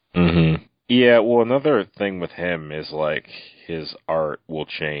 Mm-hmm. Yeah, well, another thing with him is like his art will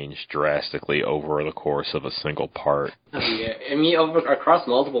change drastically over the course of a single part. Oh, yeah. I mean, across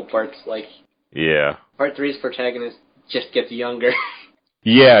multiple parts, like Yeah. part 3's protagonist just gets younger.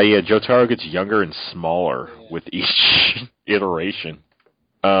 Yeah, Jotaro gets younger and smaller with each iteration.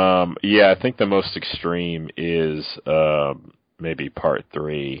 Yeah, I think the most extreme is maybe part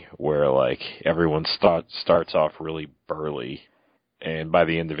 3, where like everyone starts off really burly, and by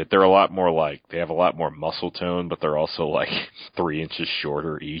the end of it, they're a lot more like they have a lot more muscle tone, but they're also like 3 inches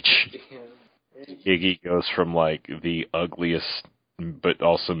shorter each. Iggy goes from like the ugliest, but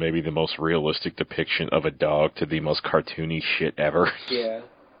also maybe the most realistic depiction of a dog to the most cartoony shit ever. Yeah.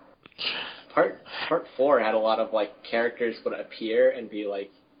 Part 4 had a lot of like characters would appear and be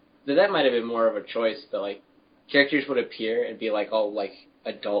like, that might have been more of a choice, but like characters would appear and be like all like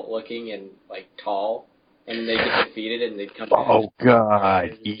adult looking and like tall, and they get defeated and they'd come back. Oh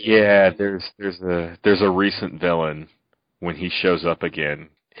God! Yeah, there's a recent villain. When he shows up again,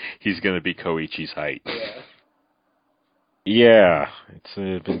 he's gonna be Koichi's height. Yeah. Yeah, it's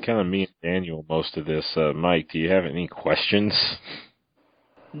been kind of me and Daniel most of this. Mike, do you have any questions?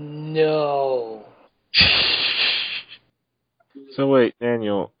 No. So wait,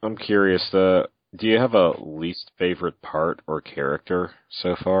 Daniel, I'm curious. Do you have a least favorite part or character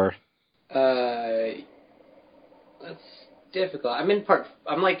so far? That's difficult. I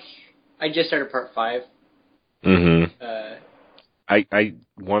just started part 5. Mm-hmm. I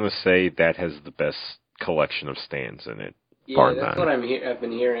want to say that has the best collection of stands in it. Yeah, Part that's 9. what I've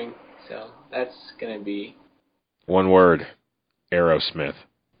been hearing. So that's gonna be. One word: Aerosmith.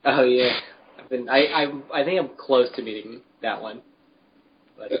 Oh yeah, I think I'm close to meeting that one.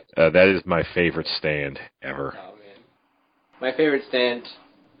 But That is my favorite stand ever. oh man, my favorite stand.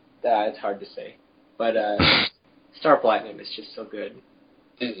 It's hard to say, but Star Platinum is just so good.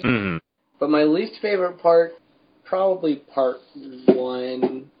 Mm-hmm. But my least favorite part, probably part 1,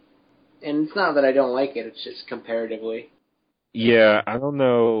 and it's not that I don't like it. It's just comparatively. Yeah, I don't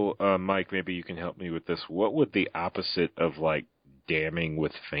know, Mike. Maybe you can help me with this. What would the opposite of like damning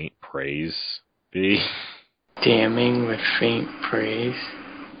with faint praise be? Damning with faint praise?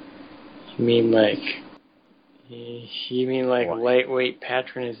 You mean like What? lightweight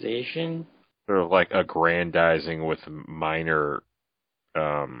patronization? Sort of like aggrandizing with minor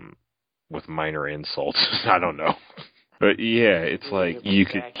insults. I don't know. But yeah, it's like you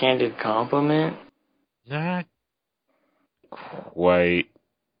could Backhanded compliment? not quite.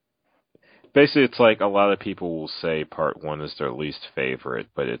 Basically, it's like a lot of people will say part 1 is their least favorite,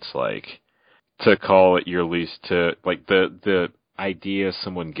 but it's like to call it your least like the idea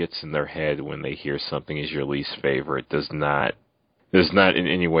someone gets in their head when they hear something is your least favorite does not in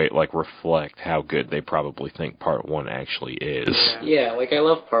any way like reflect how good they probably think part 1 actually is. Yeah, like I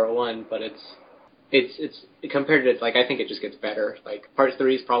love part 1, but it's compared to, like, I think it just gets better. Like part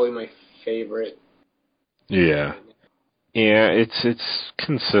 3 is probably my favorite. Yeah. Yeah, it's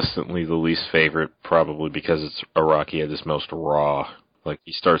consistently the least favorite, probably because it's Araki at his most raw. Like,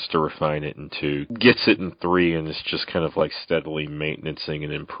 he starts to refine it in 2, gets it in 3, and it's just kind of like steadily maintaining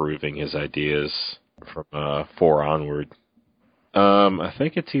and improving his ideas from 4 onward. I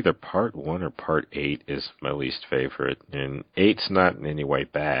think it's either part 1 or part 8 is my least favorite, and 8's not in any way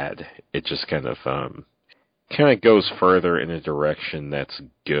bad. It just kind of goes further in a direction that's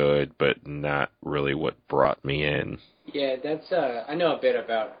good, but not really what brought me in. Yeah, that's I know a bit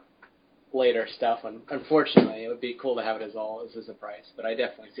about later stuff, and unfortunately, it would be cool to have it as a surprise. But I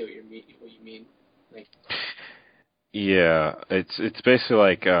definitely see what you mean. Like, yeah, it's basically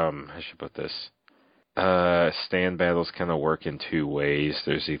like I should put this. Stand battles kind of work in 2 ways.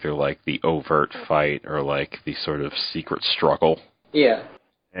 There's either like the overt fight or like the sort of secret struggle. yeah,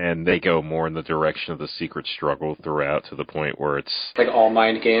 And they go more in the direction of the secret struggle throughout to the point where it's like all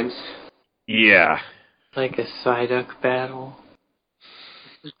mind games. yeah, Like a Psyduck battle?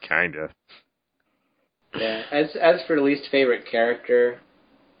 kinda. Yeah. As for least favorite character,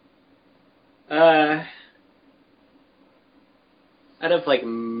 out of like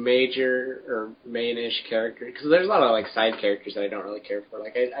major or main-ish characters, because there's a lot of like side characters that I don't really care for.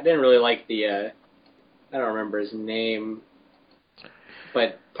 Like I didn't really like the I don't remember his name,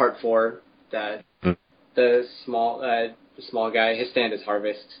 but part 4, the small guy, his stand is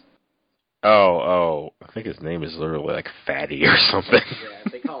Harvest. Oh, I think his name is literally like Fatty or something.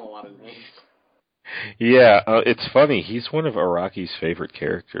 Yeah, they call him a lot of names. Yeah, it's funny. He's one of Araki's favorite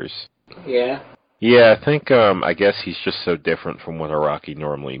characters. Yeah, Yeah, I think I guess he's just so different from what Araki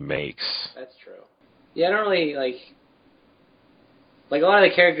normally makes. that's true. Yeah, I don't really like a lot of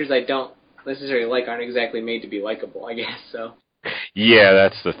the characters I don't necessarily like aren't exactly made to be likable, I guess. So. Yeah,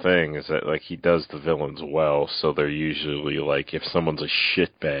 that's the thing, is that like he does the villains well, so they're usually like, if someone's a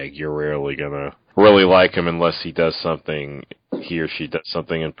shitbag, you're rarely gonna really like him unless he or she does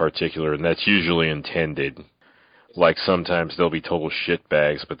something in particular, and that's usually intended. Like sometimes they'll be total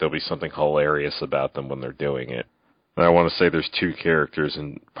shitbags, but there'll be something hilarious about them when they're doing it. And I want to say there's 2 characters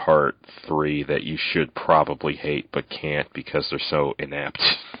in part 3 that you should probably hate but can't because they're so inept.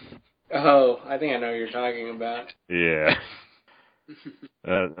 Oh, I think I know what you're talking about. Yeah.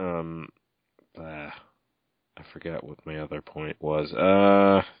 I forgot what my other point was.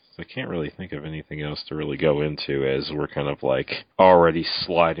 I can't really think of anything else to really go into, as we're kind of like already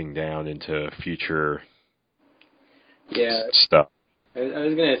sliding down into future stuff. I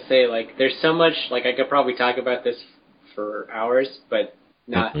was gonna say, like, there's so much, like, I could probably talk about this for hours, but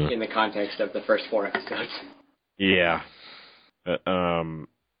not in the context of the first 4 episodes. Yeah.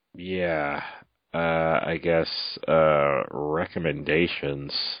 Yeah. I guess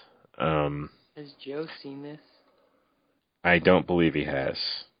recommendations. Has Joe seen this? I don't believe he has.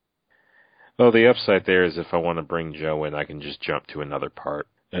 Well, the upside there is if I want to bring Joe in, I can just jump to another part.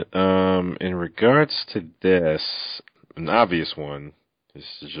 In regards to this, an obvious one is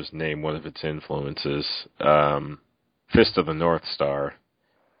to just name one of its influences. Fist of the North Star.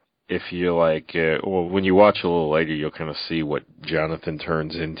 If you like, when you watch a little later, you'll kind of see what Jonathan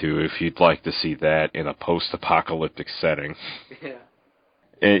turns into. If you'd like to see that in a post-apocalyptic setting, Yeah.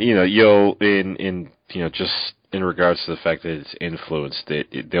 and just in regards to the fact that it's influenced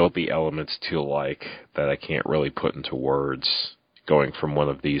there'll be elements to like that I can't really put into words. Going from one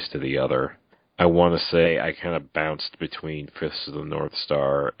of these to the other, I want to say I kind of bounced between Fist of the North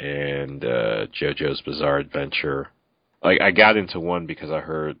Star and JoJo's Bizarre Adventure. Like, I got into one because I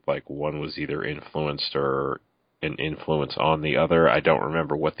heard, like, one was either influenced or an influence on the other. I don't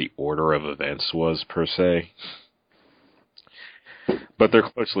remember what the order of events was, per se. But they're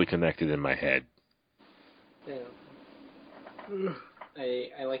closely connected in my head. Yeah.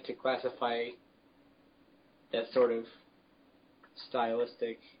 I like to classify that sort of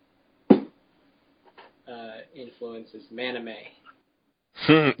stylistic influence as manime.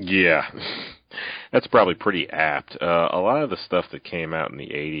 Yeah. That's probably pretty apt. A lot of the stuff that came out in the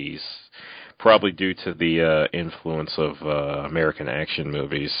 80s, probably due to the influence of American action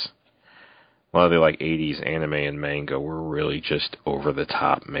movies, a lot of the 80s anime and manga were really just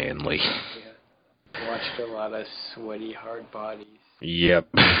over-the-top manly. Yeah. Watched a lot of sweaty hard bodies. Yep.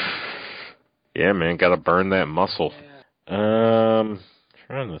 Yeah, man, gotta burn that muscle. Yeah.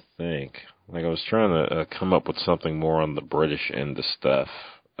 Trying to think. I was trying to come up with something more on the British end of stuff.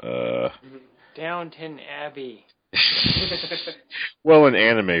 Downton Abbey. Well, in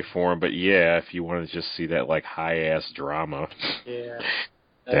anime form, but yeah, if you want to just see that high-ass drama. Yeah.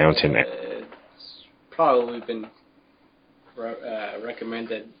 Downton It's probably been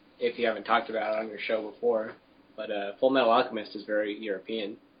recommended if you haven't talked about it on your show before, but Full Metal Alchemist is very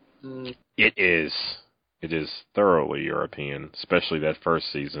European. It is. It is thoroughly European, especially that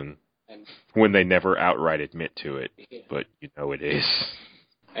first season, when they never outright admit to it, but it is.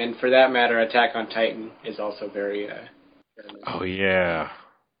 And for that matter, Attack on Titan is also very German. Oh, yeah.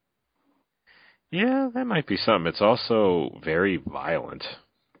 Yeah, that might be something. It's also very violent.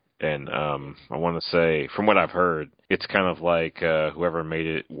 And I want to say, from what I've heard, it's kind of like whoever made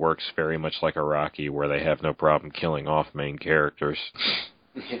it works very much like Iraqi, where they have no problem killing off main characters.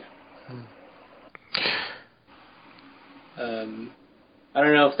 Yeah. I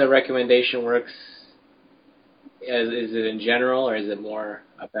don't know if the recommendation works. Is it in general, or is it more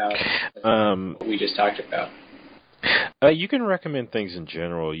about what we just talked about? You can recommend things in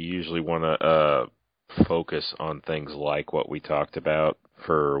general. You usually want to focus on things like what we talked about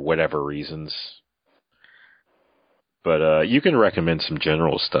for whatever reasons. But you can recommend some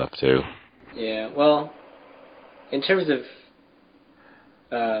general stuff, too. Yeah, well, in terms of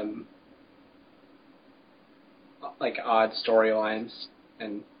odd storylines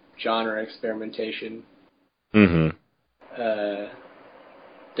and genre experimentation,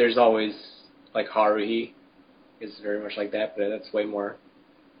 there's always Haruhi is very much like that, but that's way more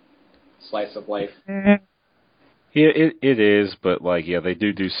slice of life. Yeah, it is, but they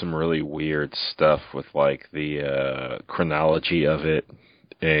do some really weird stuff with the chronology of it,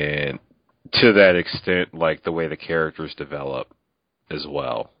 and to that extent, the way the characters develop as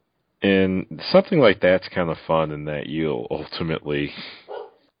well. And something like that's kind of fun in that you ultimately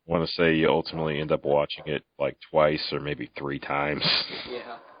end up watching it twice or maybe 3 times.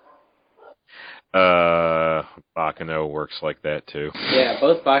 Yeah. Baccano works like that too. Yeah,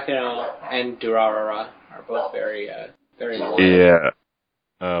 both Baccano and Durarara are both very important.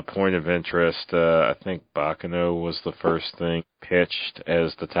 Yeah. Point of interest, I think Baccano was the first thing pitched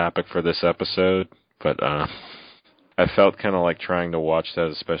as the topic for this episode, but I felt kind of like trying to watch that,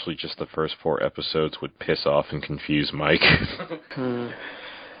 especially just the first 4 episodes, would piss off and confuse Mike.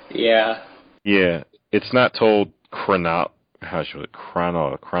 Yeah. Yeah, it's not told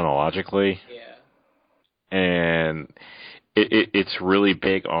chronologically. Yeah. And it's really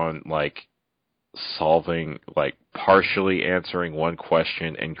big on solving, partially answering one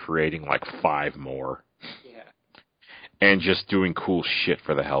question and creating 5 more. Yeah. And just doing cool shit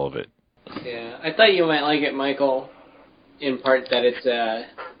for the hell of it. Yeah, I thought you might like it, Michael, in part that it's a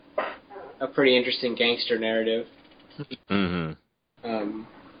pretty interesting gangster narrative.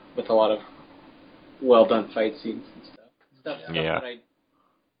 With a lot of well-done fight scenes and stuff that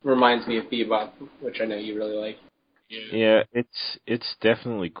reminds me of Bebop, which I know you really like. Yeah, it's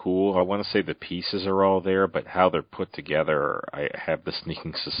definitely cool. I want to say the pieces are all there, but how they're put together, I have the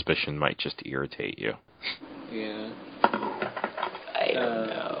sneaking suspicion might just irritate you. Yeah. I don't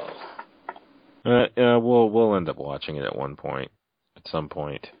know. We'll end up watching it at some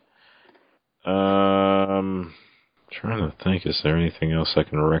point. Trying to think, is there anything else I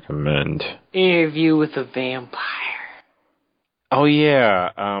can recommend? Interview with a Vampire. Oh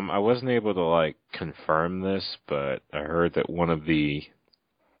yeah, I wasn't able to confirm this, but I heard that one of the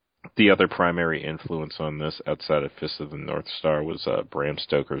other primary influence on this outside of Fist of the North Star was Bram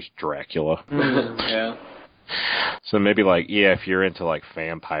Stoker's Dracula. Yeah. So maybe if you're into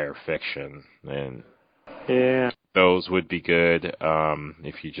vampire fiction, then those would be good.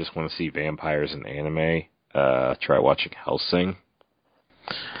 If you just want to see vampires in anime, try watching Hellsing.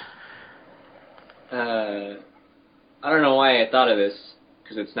 I don't know why I thought of this,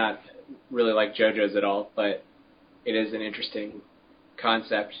 because it's not really like JoJo's at all, but it is an interesting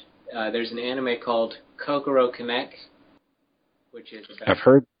concept. There's an anime called Kokoro Connect, which is about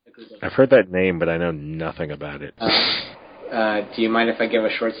I've heard that name, but I know nothing about it. Do you mind if I give a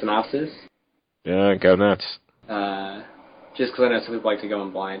short synopsis? Yeah, go nuts. Just because I know some people like to go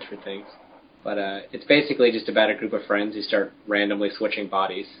in blind for things. But it's basically just about a group of friends who start randomly switching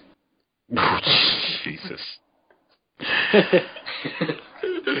bodies. Jesus.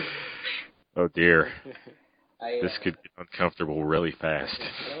 Oh dear. This could get uncomfortable really fast.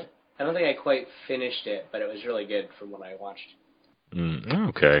 I don't think I quite finished it, but it was really good from what I watched.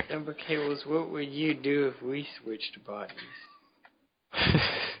 Okay. Number Cables, what would you do if we switched bodies?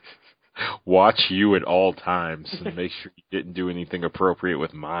 Watch you at all times and make sure you didn't do anything appropriate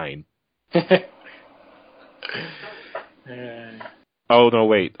with mine. Oh, no,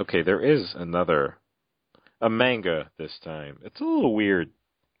 wait. Okay, there is a manga this time. It's a little weird.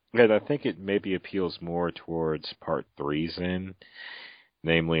 And I think it maybe appeals more towards part 3's end,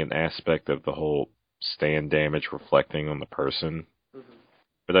 namely an aspect of the whole stand damage reflecting on the person. Mm-hmm.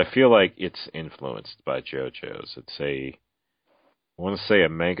 But I feel like it's influenced by JoJo's. I want to say a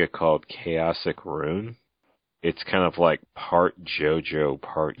manga called Chaosic Rune. It's kind of like part JoJo,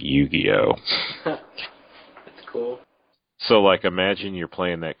 part Yu-Gi-Oh! That's cool. So, like, imagine you're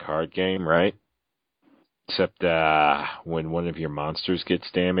playing that card game, right? Except when one of your monsters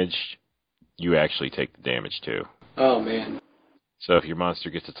gets damaged, you actually take the damage too. Oh, man. So if your monster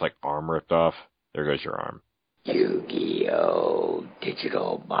gets its, like, arm ripped off, there goes your arm. Yu-Gi-Oh!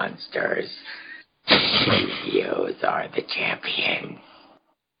 Digital monsters. Yu-Gi-Ohs are the champions.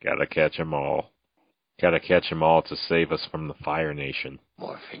 Gotta catch 'em all. Gotta catch 'em all to save us from the Fire Nation.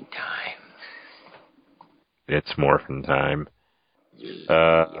 Morphin time. It's morphin' time.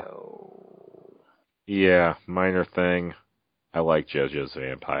 Yeah, minor thing. I like JoJo's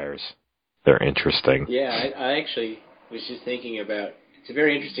vampires. They're interesting. Yeah, I actually was just thinking about, it's a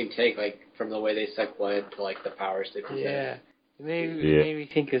very interesting take, like, from the way they suck blood to, like, the powers they possess. Yeah. It made me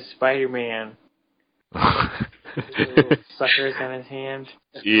think of Spider-Man. Little suckers on his hand.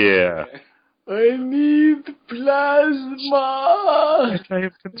 Yeah. I need plasma! I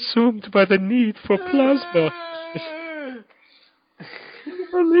am consumed by the need for plasma.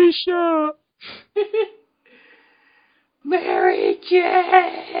 Alicia! Mary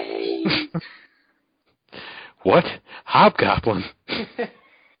Jane! What? Hobgoblin?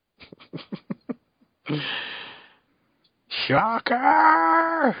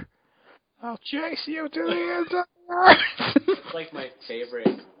 Shocker! I'll chase you to the end of the earth! It's like my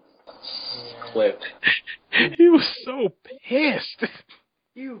favorite clip. He was so pissed.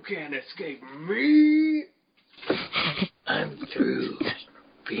 You can't escape me! I'm through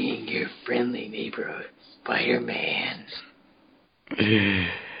being your friendly neighborhood Spider-Man.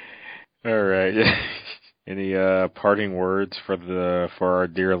 All right. Any parting words for our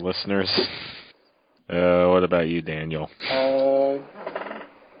dear listeners? What about you, Daniel?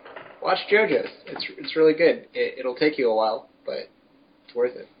 Watch JoJo's. It's really good. It'll take you a while, but it's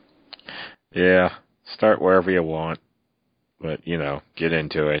worth it. Yeah, start wherever you want, but get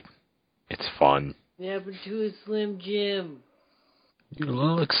into it. It's fun. Never to a Slim Jim. You a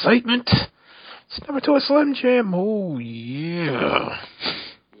little excitement. It's never to a Slim Jim. Oh yeah.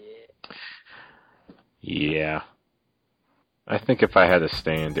 Yeah. I think if I had a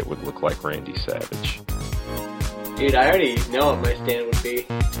stand, it would look like Randy Savage. Dude, I already know what my stand would be.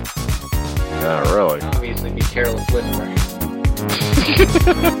 Not really. Obviously, be Careless Whisper.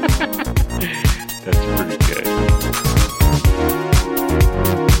 That's pretty good.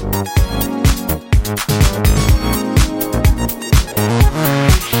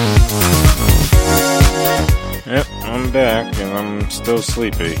 Yep, I'm back, and I'm still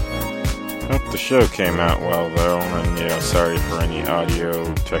sleepy. Hope the show came out well, though, and sorry for any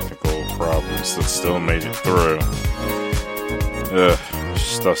audio technical problems that still made it through.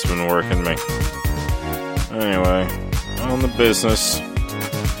 Stuff's been working me. Anyway, on the business.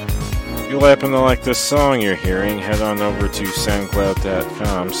 If you happen to like this song you're hearing, head on over to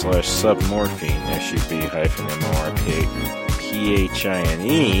soundcloud.com/submorphine,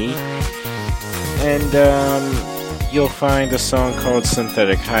 SUB-MORPHINE, and you'll find a song called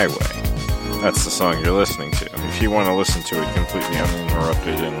Synthetic Highway. That's the song you're listening to. If you want to listen to it completely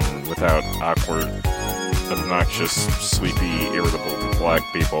uninterrupted and without awkward, obnoxious, sleepy, irritable black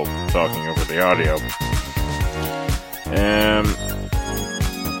people talking over the audio,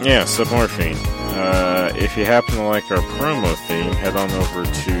 Submorphine. If you happen to like our promo theme, head on over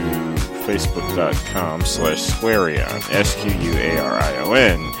to facebook.com/Squarion,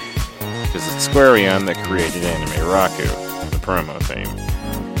 SQUARION, because it's Squarion that created Anime Raku, the promo theme.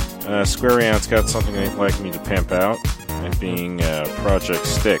 Squarion's got something they'd like me to pimp out, it being Project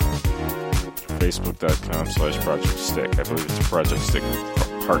Stick. Facebook.com/Project Stick. I believe it's Project Stick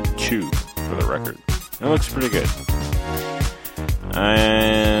Part 2 for the record. It looks pretty good.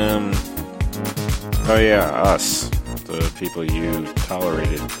 Us. The people you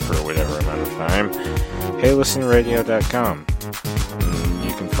tolerated for whatever amount of time. HeyListenRadio.com.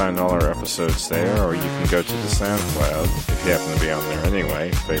 You can find all our episodes there, or you can go to the SoundCloud, if you happen to be on there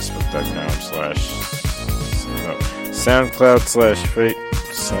anyway,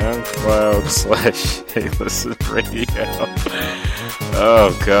 SoundCloud/Hey Listen Radio.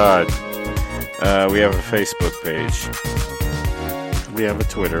 Oh, God. We have a Facebook page. We have a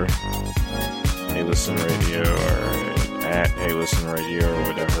Twitter, Hey Listen Radio, or at Hey Listen Radio, or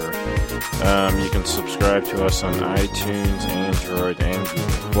whatever. You can subscribe to us on iTunes, Android, and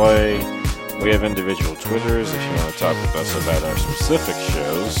Google Play. We have individual Twitters if you want to talk with us about our specific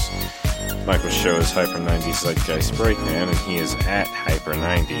shows. Michael's show is Hyper90s Zeitgeist Breakdown, and he is at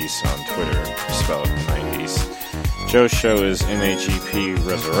Hyper90s on Twitter, spell it 90s. Joe's show is NHEP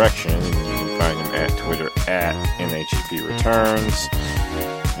Resurrection, and you can find him at Twitter at NHEP Returns.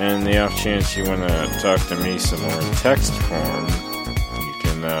 And the off chance you want to talk to me some more in text form, you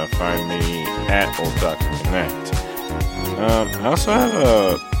can find me at Old Dr. Connect. I also have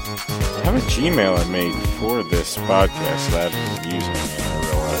a Gmail I made for this podcast that I've been using, and I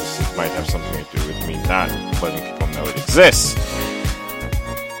realize it might have something to do with me not letting people know it exists.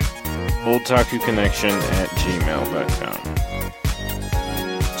 oldtakuconnection@gmail.com.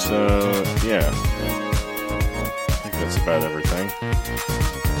 So, yeah. I think that's about everything.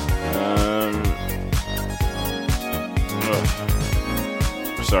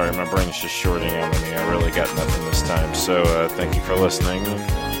 Sorry, my brain is just shorting out on me. I really got nothing this time. So, thank you for listening, and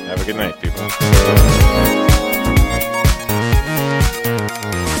have a good night, people.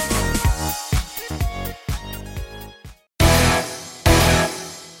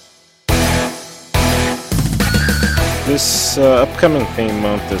 This upcoming theme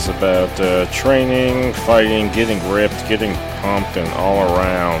month is about training, fighting, getting ripped, getting pumped, and all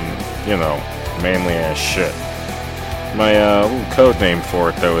around, manly ass shit. My little code name for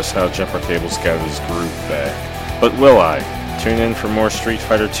it, though, is how Jumper Cable's got his groove back. But will I? Tune in for more Street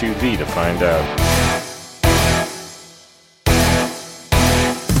Fighter 2V to find out.